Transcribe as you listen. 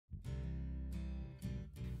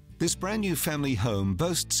This brand new family home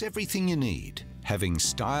boasts everything you need, having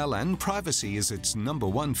style and privacy as its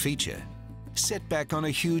 #1 feature. Set back on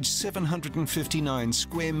a huge 759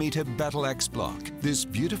 square metre battle axe block, this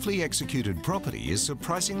beautifully executed property is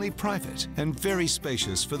surprisingly private and very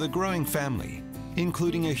spacious for the growing family,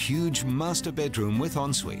 including a huge master bedroom with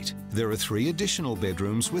ensuite. There are 3 additional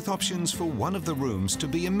bedrooms with options for one of the rooms to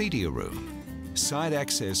be a media room. Side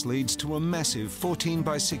access leads to a massive 14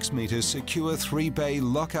 by 6 metre secure 3-bay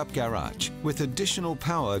lock-up garage with additional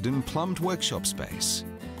powered and plumbed workshop space.